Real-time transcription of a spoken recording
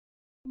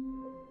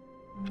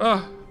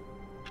Oh.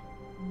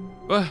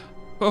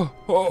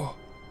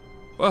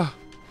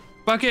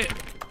 Bucket.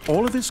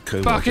 All of his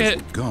co-workers Bucket.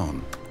 were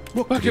gone.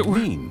 What Bucket, could it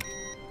mean?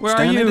 Where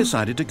Stanley are you?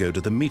 decided to go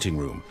to the meeting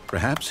room.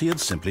 Perhaps he had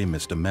simply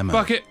missed a memo.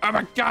 Bucket. Oh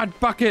my God,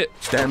 Bucket.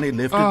 Stanley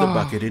lifted the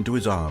bucket into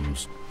his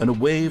arms, and a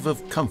wave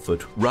of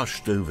comfort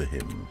rushed over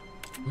him.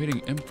 Waiting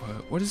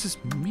input. What does this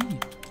mean?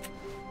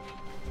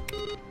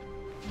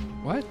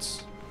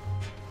 What?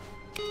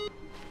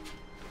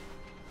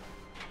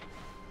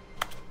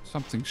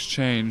 Something's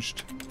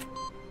changed.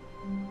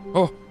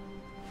 Oh,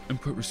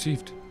 input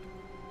received.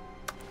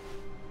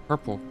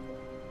 Purple.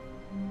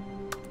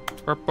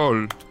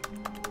 Purple.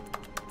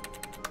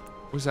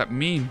 What does that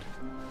mean?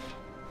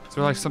 Is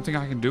there like something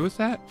I can do with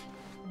that?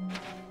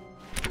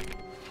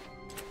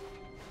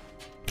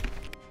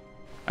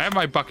 I have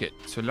my bucket,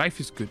 so life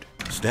is good.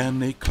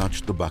 Stanley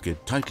clutched the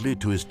bucket tightly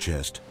to his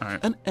chest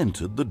and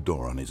entered the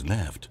door on his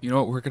left. You know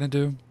what we're gonna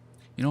do?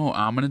 You know what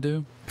I'm gonna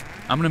do?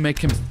 I'm gonna make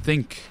him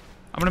think.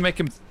 I'm gonna make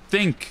him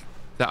think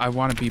that I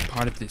want to be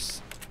part of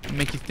this. I'm gonna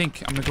make you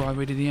think. I'm gonna go all the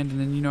way to the end, and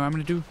then you know what I'm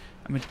gonna do?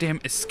 I'm gonna damn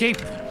escape.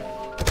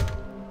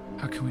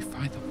 How can we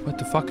find them? What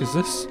the fuck is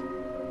this?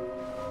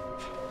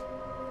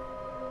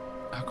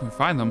 How can we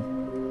find them?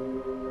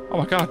 Oh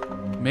my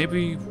God.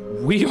 Maybe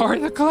we are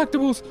the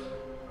collectibles.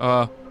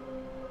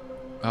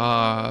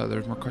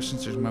 There's more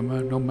questions. There's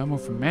no memo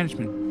from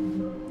management.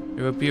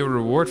 It would be a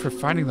reward for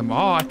finding them.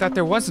 Oh, I thought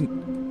there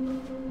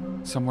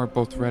wasn't. Somewhere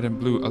both red and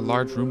blue. A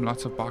large room,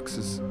 lots of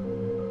boxes.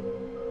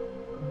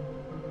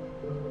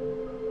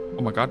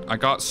 Oh my God, I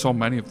got so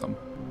many of them.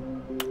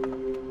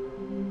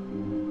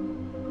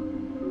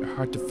 They're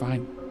hard to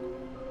find.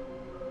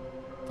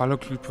 Follow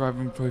clue provided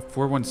by employee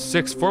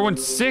 416.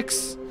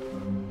 416!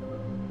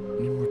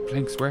 Any more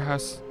planks?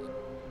 Warehouse.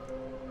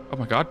 Oh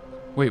my God.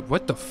 Wait,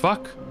 what the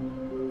fuck?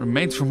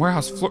 Remains from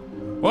warehouse floor.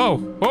 Whoa!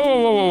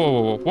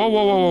 Whoa! Whoa! Whoa!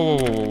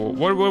 Whoa!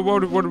 Whoa! Whoa!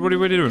 Whoa! What are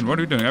we doing? What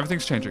are we doing?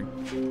 Everything's changing.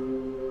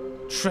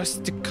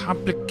 Trust the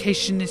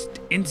complicationist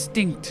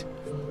instinct.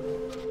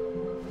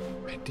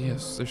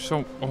 Ideas. They're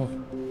so. Oh.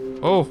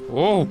 Oh.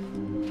 Oh.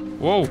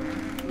 Whoa.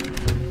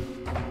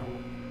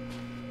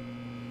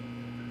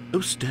 Oh,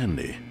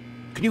 Stanley,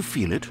 can you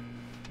feel it?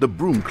 The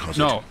broom closet.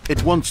 No.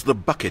 It wants the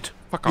bucket.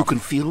 Fuck You off. can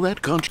feel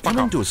that, can't you? Fuck Come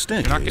off. into a You're not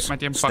staircase. getting my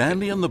damn bucket.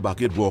 Stanley and the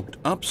bucket walked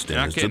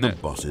upstairs to getting the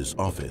it. boss's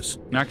office.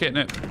 Not getting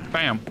it.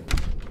 Bam.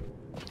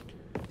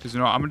 Because you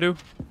know what I'm gonna do?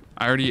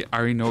 I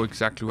already know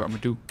exactly what I'm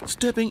gonna do.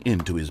 Stepping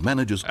into his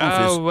manager's Oh,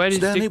 office, what is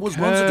Stanley the was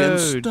once again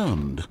code?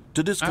 stunned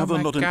to discover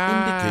my not an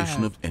God.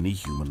 indication of any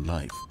human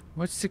life.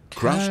 What's the code?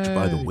 Crushed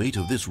by the weight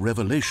of this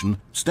revelation,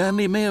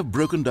 Stanley may have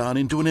broken down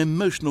into an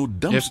emotional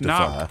dumpster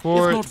fire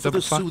if not for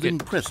the soothing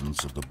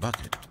presence of the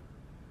bucket.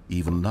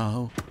 Even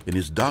now, in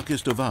his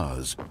darkest of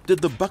hours, did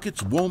the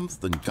bucket's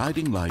warmth and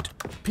guiding light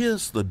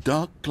pierce the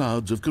dark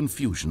clouds of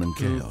confusion and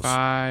chaos.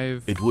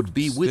 5, It would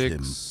be with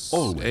him 6,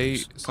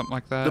 always. 8, something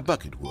like that. The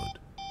bucket would.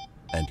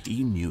 And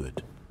he knew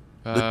it.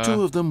 The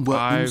two of them were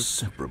 5,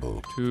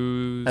 inseparable.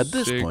 2, At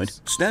this 6,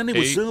 point, Stanley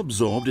was 8. so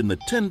absorbed in the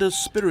tender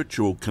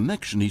spiritual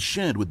connection he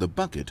shared with the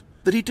bucket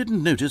that he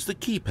didn't notice the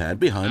keypad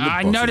behind the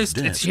I boss's noticed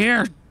desk. it's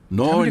here. Tell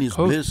Nor me in the his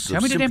code. bliss Tell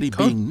of me the damn simply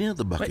code. being near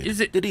the What bucket is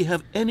it? did he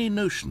have any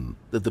notion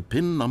that the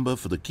PIN number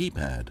for the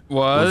keypad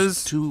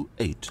Was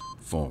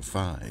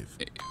 2845.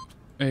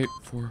 8,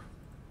 4,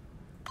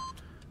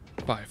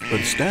 5.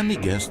 But Stanley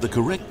guessed the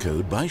correct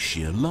code by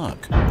sheer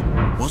luck.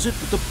 Was it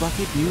that the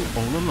bucket knew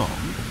all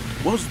along?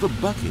 Was the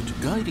bucket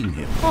guiding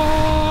him?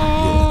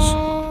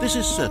 Yes, this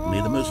is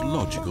certainly the most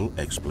logical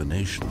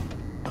explanation.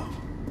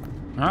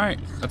 Alright,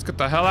 let's get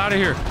the hell out of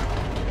here.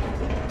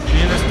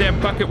 Me and this damn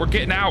bucket, we're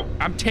getting out.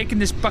 I'm taking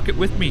this bucket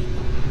with me.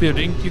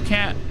 Building, you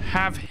can't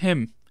have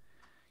him.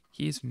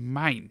 He's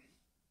mine.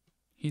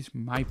 He's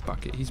my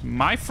bucket. He's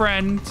my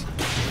friend.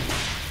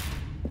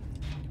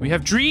 We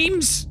have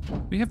dreams.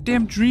 We have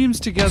damn dreams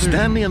together.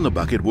 Stanley and the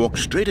bucket walked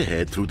straight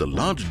ahead through the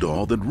large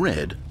door that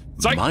read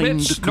Psych, Mind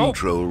bitch. Nope.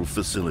 Control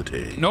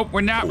Facility. Nope,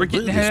 we're not. We're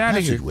getting the Although hell out of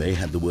this here. passageway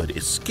had the word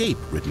escape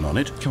written on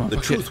it, Come on, the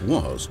bucket. truth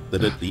was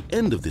that at the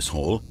end of this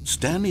hall,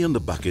 Stanley and the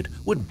bucket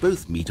would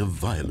both meet a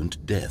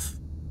violent death.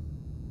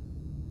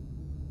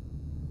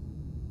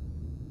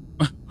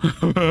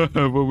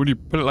 Well, when you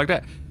put it like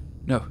that.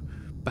 No,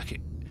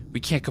 bucket. We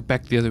can't go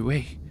back the other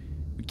way.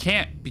 We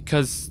can't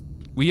because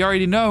we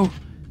already know.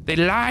 They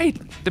lied.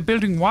 The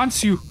building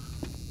wants you.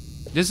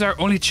 This is our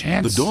only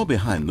chance. The door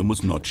behind them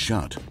was not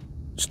shut.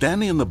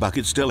 Stanley and the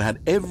bucket still had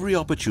every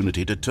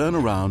opportunity to turn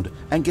around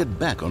and get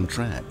back on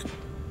track.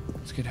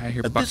 Let's get out of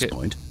here, At bucket. this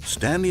point,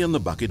 Stanley and the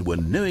bucket were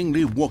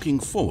knowingly walking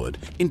forward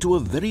into a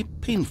very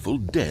painful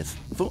death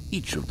for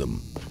each of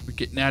them. We're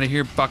getting out of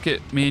here,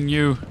 bucket. Me and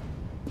you.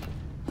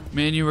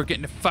 Me and you are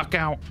getting the fuck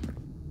out.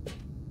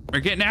 We're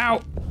getting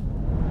out.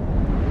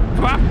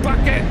 Come on,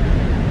 bucket.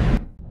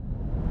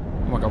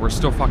 Oh my god, we're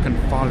still fucking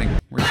falling.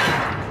 We're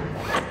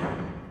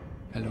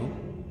Hello?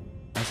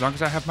 As long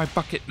as I have my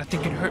bucket,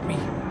 nothing can hurt me.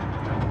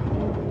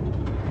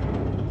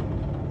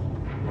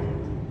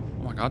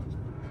 Oh my god.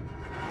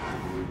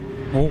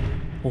 Oh,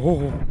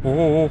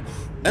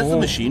 As the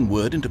machine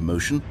whirred into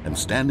motion and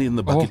Stanley and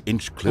the bucket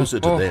inched closer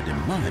to their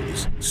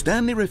demise,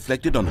 Stanley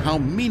reflected on how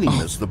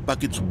meaningless the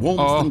bucket's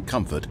warmth and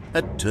comfort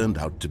had turned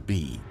out to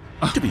be.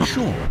 To be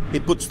sure,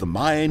 it puts the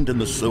mind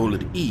and the soul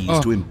at ease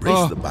to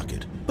embrace the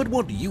bucket. But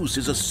what use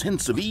is a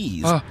sense of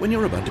ease when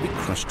you're about to be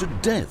crushed to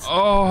death?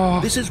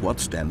 This is what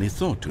Stanley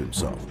thought to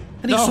himself.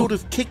 And he sort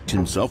of kicked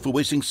himself for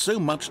wasting so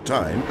much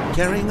time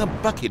carrying a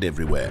bucket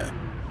everywhere.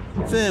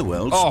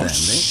 Farewell, Stanley. Oh,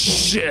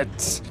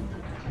 shit!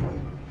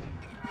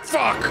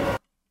 Fuck!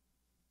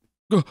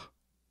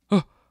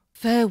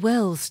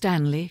 Farewell,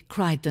 Stanley,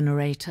 cried the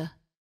narrator,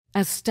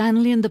 as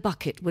Stanley and the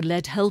bucket were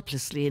led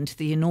helplessly into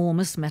the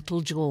enormous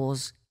metal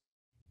jaws.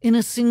 In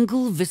a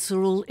single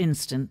visceral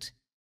instant,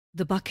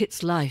 the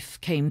bucket's life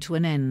came to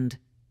an end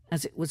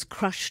as it was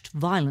crushed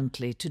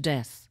violently to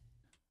death.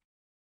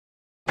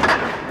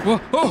 Come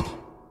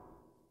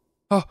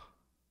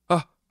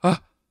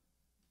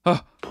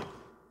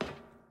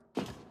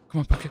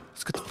on, bucket.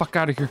 Let's get the fuck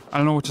out of here. I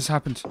don't know what just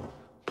happened.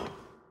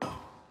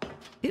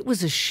 It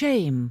was a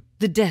shame,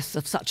 the death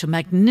of such a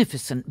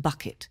magnificent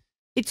bucket.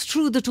 It's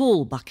true that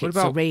all buckets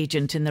are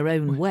radiant in their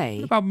own way.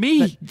 What about me?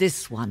 But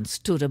this one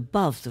stood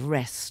above the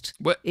rest.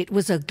 What? It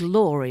was a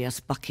glorious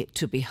bucket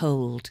to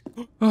behold.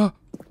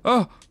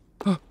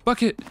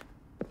 Bucket.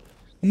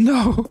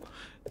 No.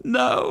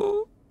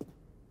 No.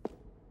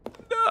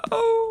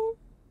 No.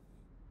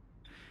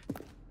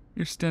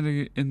 You're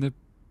standing in the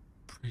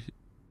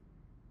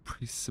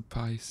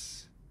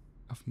precipice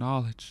of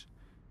knowledge.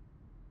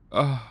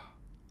 My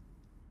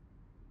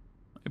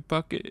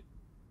bucket.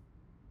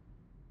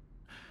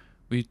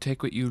 Will you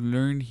take what you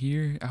learn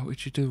here out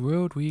with you to the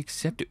world? Will you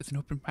accept it with an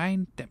open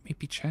mind that may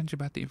be challenged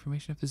about the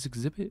information of this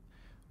exhibit?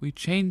 Will you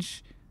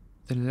change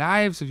the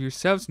lives of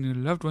yourselves and your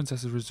loved ones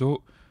as a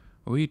result?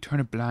 Or will you turn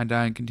a blind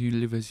eye and continue to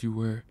live as you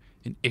were,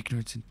 in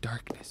ignorance and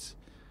darkness?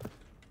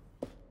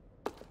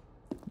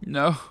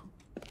 No.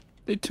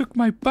 They took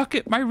my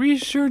bucket, my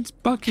reassurance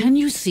bucket. Can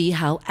you see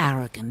how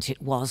arrogant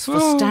it was for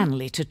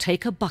Stanley to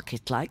take a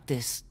bucket like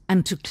this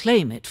and to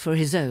claim it for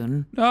his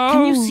own? No.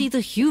 Can you see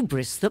the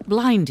hubris that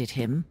blinded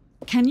him?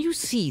 Can you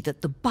see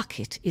that the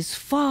bucket is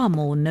far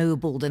more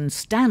noble than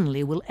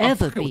Stanley will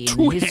ever be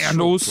in his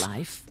short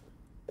life?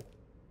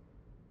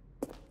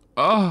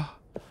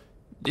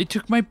 They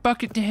took my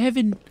bucket to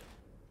heaven.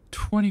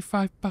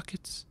 25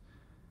 buckets.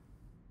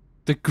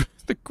 The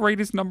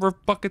greatest number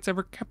of buckets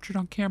ever captured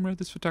on camera.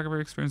 This photographer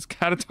experienced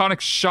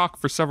catatonic shock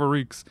for several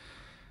weeks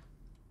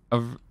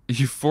of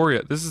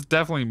euphoria. This is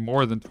definitely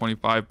more than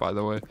 25, by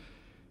the way.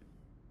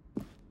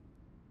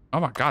 Oh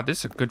my god, this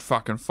is a good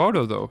fucking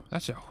photo, though.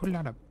 That's a whole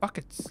lot of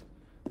buckets.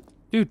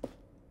 Dude,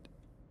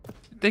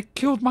 they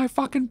killed my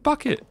fucking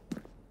bucket.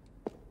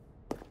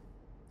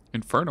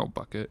 Inferno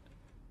bucket.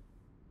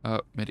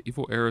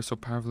 Medieval era so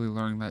powerfully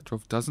alluring that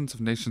drove dozens of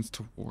nations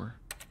to war.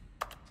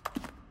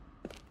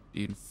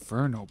 The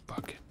Inferno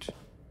bucket.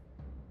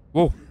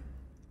 Whoa.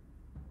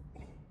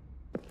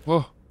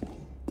 Whoa.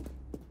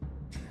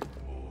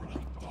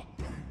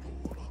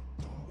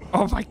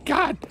 Oh my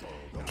god!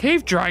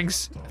 Cave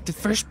drawings of the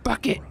first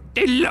bucket.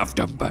 They loved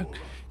them,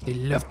 they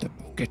loved the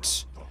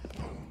buckets.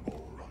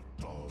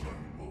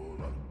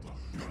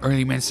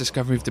 Early man's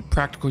discovery of the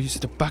practical use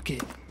of the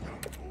bucket.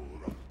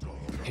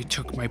 They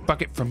took my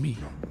bucket from me.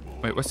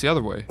 Wait, what's the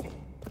other way?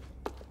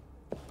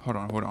 Hold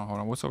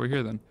on. What's over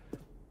here then?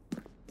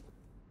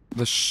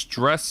 The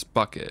stress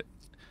bucket.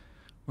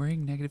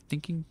 Worrying, negative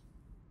thinking.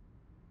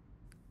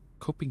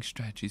 Coping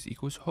strategies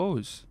equals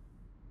hose.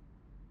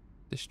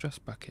 The stress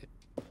bucket.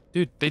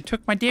 Dude, they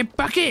took my damn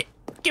bucket!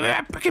 Give me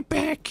my bucket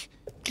back!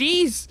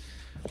 Please!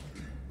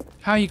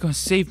 How are you gonna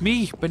save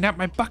me, but not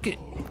my bucket?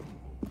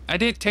 I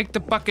didn't take the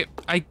bucket.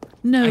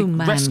 No I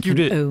man rescued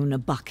can it. own a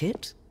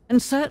bucket,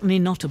 and certainly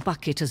not a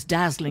bucket as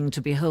dazzling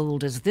to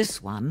behold as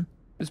this one.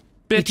 This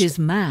bitch it is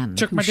man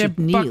took who my should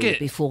damn kneel bucket.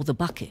 before the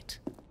bucket.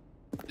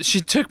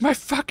 She took my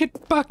fucking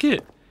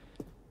bucket!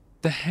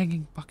 The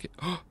hanging bucket.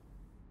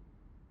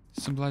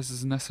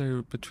 Symbolizes the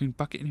necessary between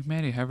bucket and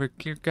humanity. However, a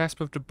clear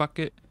grasp of the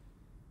bucket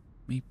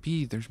may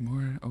be. There's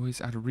more always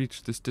out of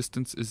reach. This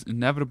distance is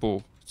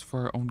inevitable. It's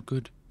for our own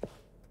good.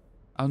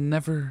 I'll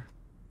never...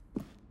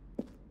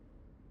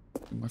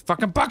 My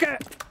fucking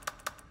bucket!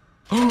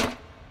 I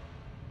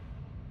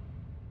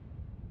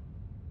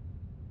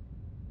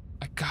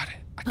got it.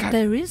 But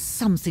there is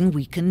something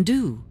we can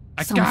do.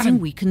 Something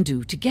we can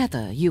do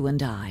together, you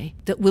and I,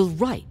 that will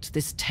right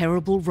this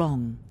terrible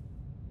wrong.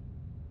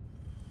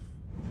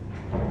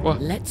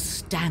 What? Let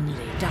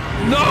Stanley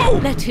die. No!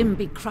 Let him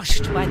be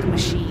crushed by the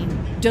machine.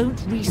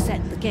 Don't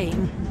reset the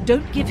game.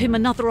 Don't give him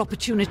another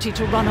opportunity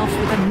to run off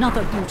with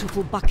another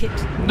beautiful bucket. No,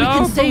 we can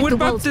but save what the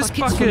about world's this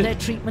buckets bucket? from their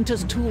treatment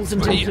as tools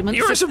and implements.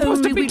 You're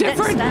supposed to be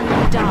different.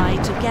 Let Stanley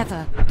die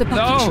together. The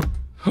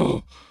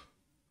bucket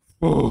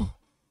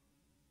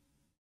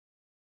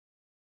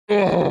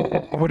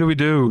What do we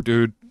do,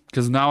 dude?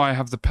 Because now I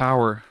have the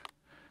power.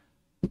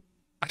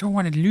 I don't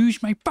want to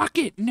lose my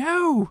bucket.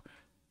 No.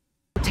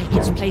 Take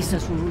its place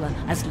as ruler,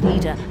 as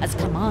leader, as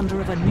commander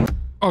of a new...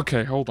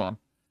 Okay, hold on.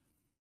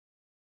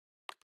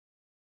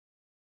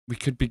 We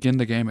could begin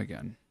the game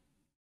again.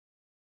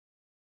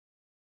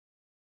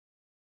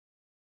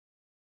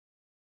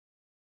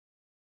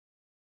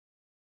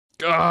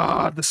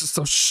 God, this is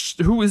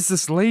so who is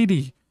this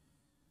lady?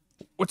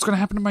 What's gonna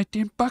happen to my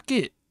damn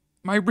bucket?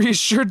 My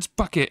reassurance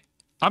bucket.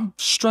 I'm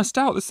stressed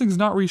out. This thing's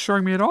not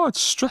reassuring me at all.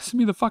 It's stressing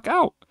me the fuck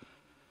out.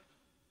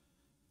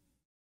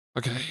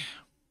 Okay.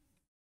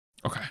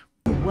 Okay.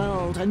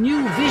 World, a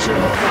new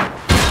vision.